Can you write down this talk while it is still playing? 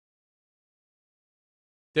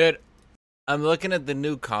Dude, I'm looking at the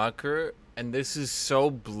new Conqueror, and this is so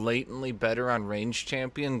blatantly better on range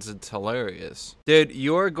champions, it's hilarious. Dude,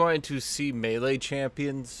 you're going to see melee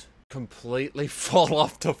champions completely fall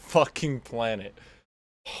off the fucking planet.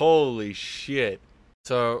 Holy shit.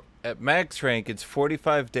 So, at max rank, it's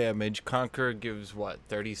 45 damage. Conqueror gives, what,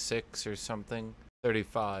 36 or something?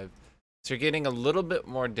 35. So you're getting a little bit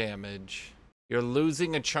more damage. You're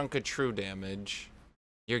losing a chunk of true damage.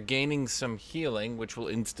 You're gaining some healing, which will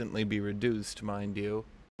instantly be reduced, mind you.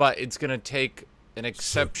 But it's going to take an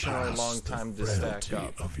exceptionally long time to stack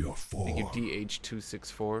up. Thank you,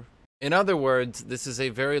 DH264. In other words, this is a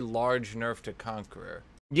very large nerf to Conqueror.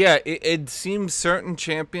 Yeah, it seems certain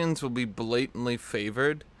champions will be blatantly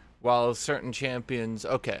favored, while certain champions...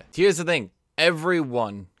 Okay, here's the thing.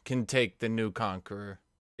 Everyone can take the new Conqueror.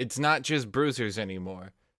 It's not just bruisers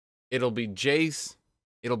anymore. It'll be Jace.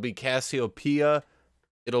 It'll be Cassiopeia.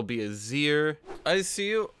 It'll be Azir. I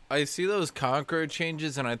see those Conqueror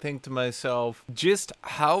changes, and I think to myself, just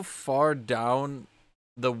how far down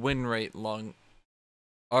the win rate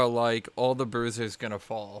are like all the bruisers gonna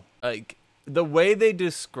fall. Like, the way they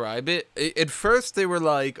describe it, at first they were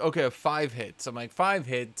like, okay, 5 hits. I'm like, 5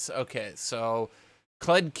 hits, okay, so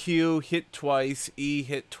Kled Q hit twice, E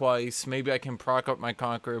hit twice, maybe I can proc up my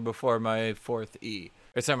Conqueror before my 4th E.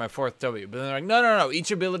 Or sorry, my 4th W. But then they're like, no,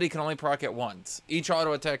 each ability can only proc it once. Each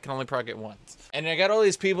auto attack can only proc it once. And I got all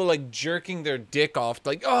these people like jerking their dick off,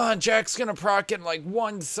 like, oh, Jack's gonna proc it in like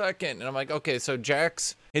 1 second. And I'm like, okay, so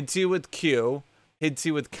Jax hits you with Q, hits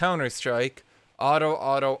you with Counter-Strike,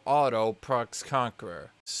 auto, procs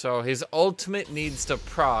Conqueror. So his ultimate needs to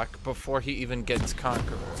proc before he even gets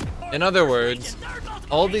Conqueror. In other words,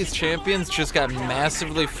 all these champions just got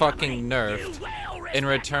massively fucking nerfed in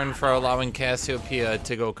return for allowing Cassiopeia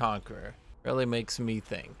to go Conqueror. Really makes me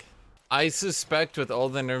think. I suspect with all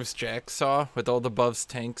the nerfs Jax saw, with all the buffs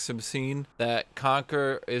tanks have seen, that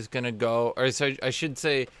Conqueror is gonna go, or so I should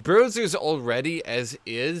say, bruisers already as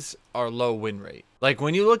is are low win rate. Like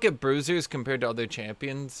when you look at bruisers compared to other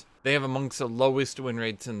champions, they have amongst the lowest win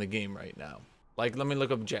rates in the game right now. Like, let me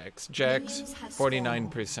look up Jax. Jax,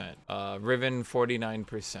 49%. Riven,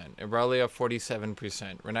 49%. Irelia,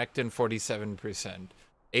 47%. Renekton, 47%.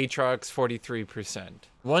 Aatrox, 43%.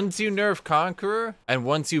 Once you nerf Conqueror, and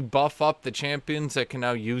once you buff up the champions that can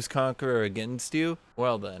now use Conqueror against you,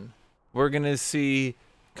 well then, we're gonna see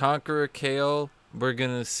Conqueror Kayle, we're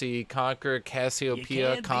gonna see Conqueror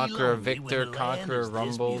Cassiopeia, Conqueror Victor, Conqueror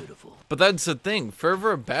Rumble. But that's the thing,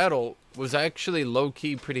 Fervor of Battle was actually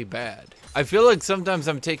low-key pretty bad. I feel like sometimes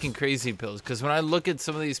I'm taking crazy pills, because when I look at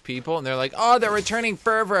some of these people and they're like, oh, they're returning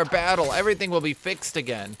Fervor of Battle, everything will be fixed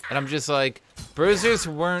again. And I'm just like, bruisers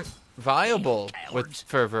weren't viable with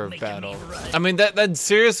Fervor of Battle. I mean, that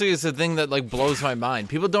seriously is the thing that like blows my mind.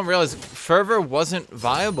 People don't realize Fervor wasn't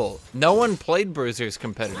viable. No one played bruisers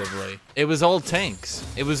competitively. It was all tanks.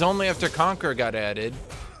 It was only after Conqueror got added.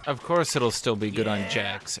 Of course it'll still be good on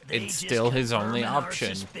Jax. It's still his only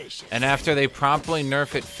option. And after they promptly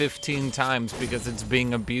nerf it 15 times because it's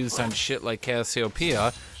being abused on shit like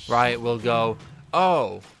Cassiopeia, Riot will go,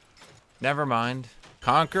 oh, never mind.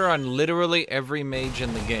 Conquer on literally every mage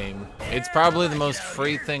in the game. It's probably the most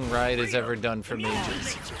free thing Riot has ever done for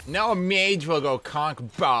mages. No mage will go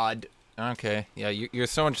conk bod. Okay, yeah, you're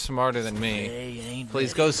so much smarter than me.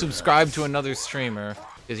 Please go subscribe to another streamer,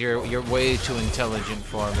 because you're way too intelligent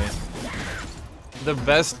for me. The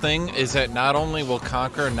best thing is that not only will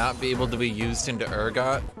Conqueror not be able to be used into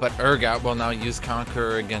Urgot, but Urgot will now use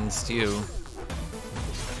Conqueror against you.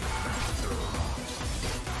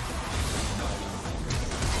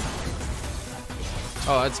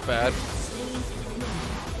 Oh, that's bad.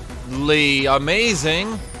 Lee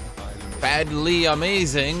amazing. Badly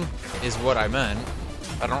amazing is what I meant.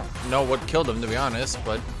 I don't know what killed him, to be honest,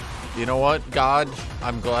 but you know what, God?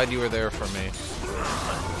 I'm glad you were there for me.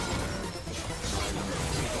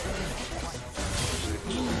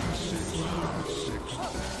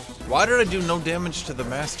 Why did I do no damage to the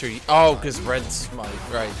Master Yi? Oh, because Red Smite,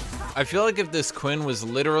 right. I feel like if this Quinn was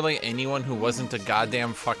literally anyone who wasn't a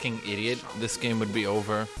goddamn fucking idiot, this game would be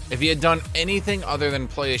over. If he had done anything other than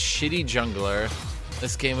play a shitty jungler,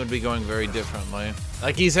 this game would be going very differently.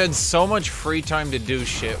 Like, he's had so much free time to do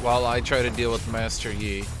shit while I try to deal with Master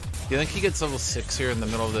Yi. Do you think he gets level 6 here in the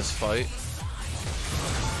middle of this fight?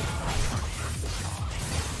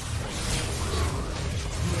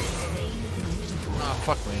 Ah,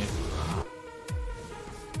 fuck me.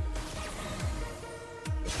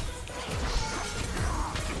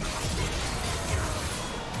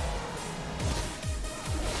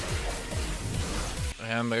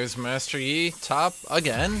 And there's Master Yi, top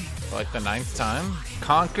again. like the 9th time.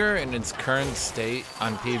 Conquer in its current state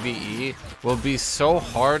on PvE will be so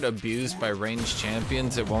hard abused by ranged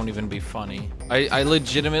champions it won't even be funny. I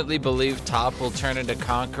legitimately believe top will turn into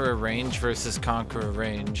Conqueror range versus Conqueror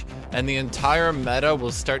range, and the entire meta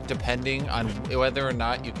will start depending on whether or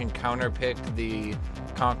not you can counterpick the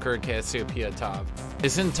Conqueror Cassiopeia top.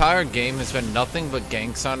 This entire game has been nothing but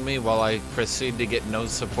ganks on me while I proceed to get no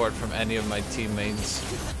support from any of my teammates.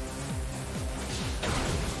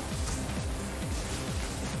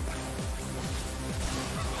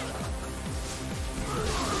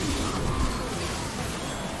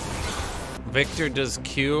 Victor does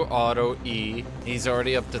Q, auto, E. He's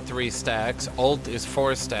already up to 3 stacks. Ult is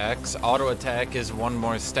 4 stacks. Auto attack is 1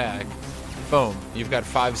 more stack. Boom. You've got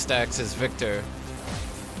 5 stacks as Victor.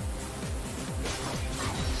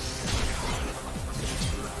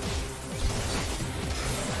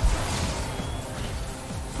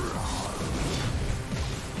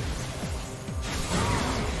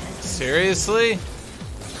 Seriously?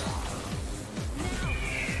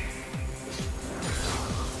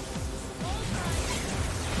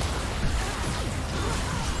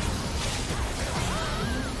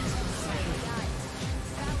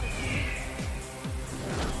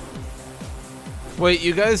 Wait,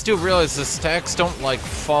 you guys do realize the stacks don't like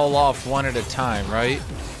fall off one at a time, right?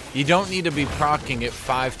 You don't need to be proccing it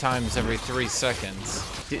 5 times every 3 seconds.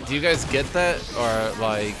 Do you guys get that? Or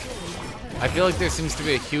like, I feel like there seems to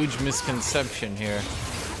be a huge misconception here.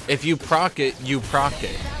 If you proc it, you proc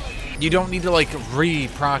it. You don't need to like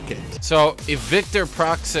re-proc it. So if Victor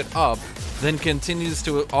procs it up, then continues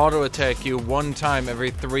to auto attack you 1 time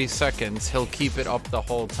every 3 seconds, he'll keep it up the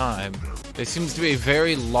whole time. There seems to be a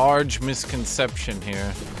very large misconception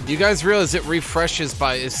here. You guys realize it refreshes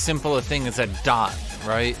by as simple a thing as a dot,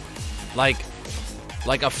 right? Like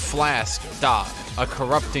a flask dot, a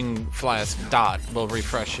corrupting flask dot will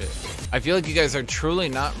refresh it. I feel like you guys are truly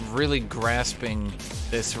not really grasping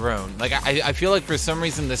this rune. Like I feel like for some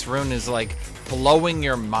reason this rune is like blowing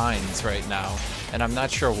your minds right now, and I'm not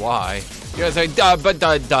sure why. You guys are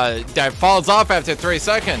that falls off after 3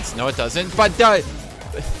 seconds. No, it doesn't. But I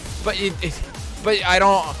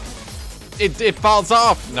don't. It falls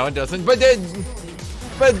off. No, it doesn't. But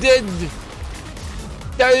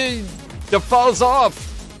the falls off.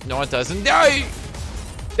 No, it doesn't.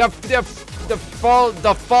 The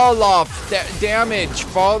fall off. Damage.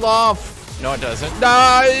 Fall off. No, it doesn't.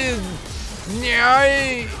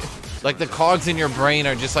 Like the cogs in your brain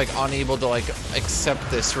are just like unable to like accept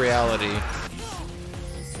this reality.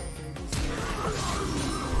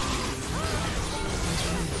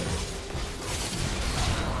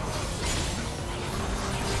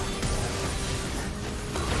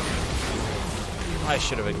 I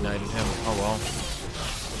should have ignited him. Oh well.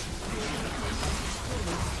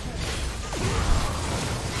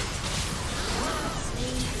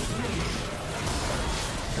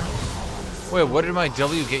 Wait, what did my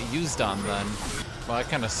W get used on then? Well, that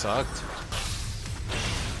kind of sucked.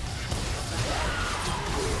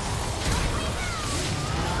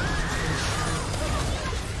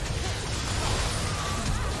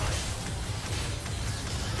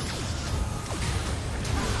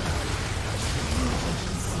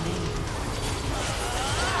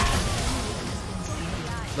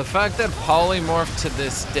 The fact that Polymorph to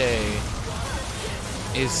this day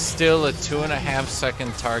is still a 2.5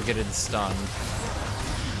 second targeted stun.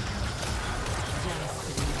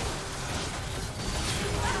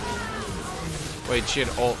 Wait, she had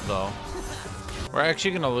ult though. We're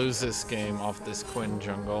actually gonna lose this game off this Quinn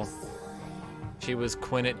jungle. She was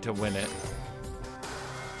Quinn it to win it.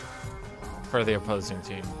 For the opposing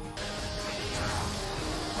team.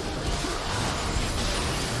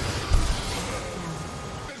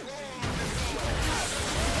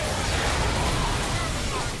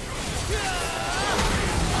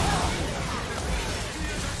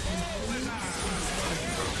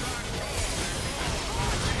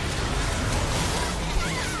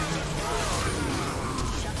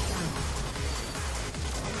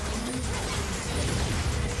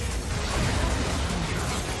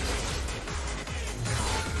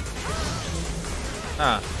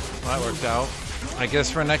 Huh, well, that worked out. I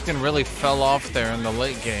guess Renekton really fell off there in the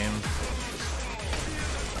late game.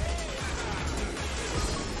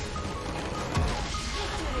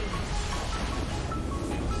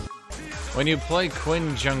 When you play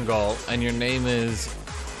Quinn jungle and your name is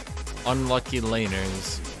Unlucky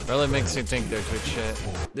Laners, really makes me think they're good shit.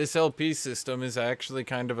 This LP system is actually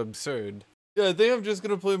kind of absurd. Yeah, I think I'm just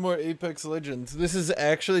gonna play more Apex Legends. This is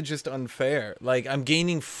actually just unfair. Like, I'm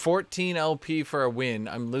gaining 14 LP for a win.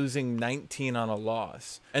 I'm losing 19 on a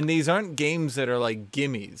loss. And these aren't games that are like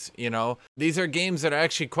gimmies, you know? These are games that are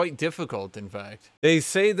actually quite difficult, in fact. They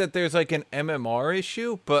say that there's like an MMR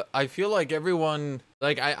issue, but I feel like everyone,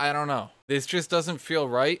 like, I don't know. This just doesn't feel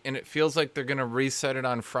right, and it feels like they're gonna reset it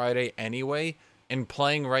on Friday anyway, and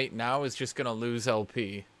playing right now is just gonna lose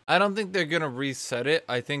LP. I don't think they're going to reset it.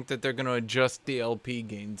 I think that they're going to adjust the LP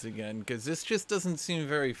gains again, because this just doesn't seem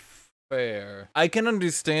very fair. I can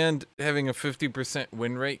understand having a 50%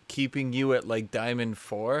 win rate keeping you at like Diamond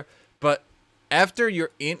 4, but after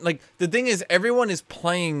you're in, like, the thing is, everyone is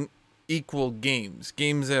playing equal games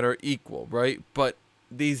that are equal, right? But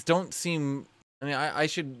these don't seem, I mean, I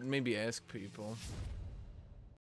should maybe ask people.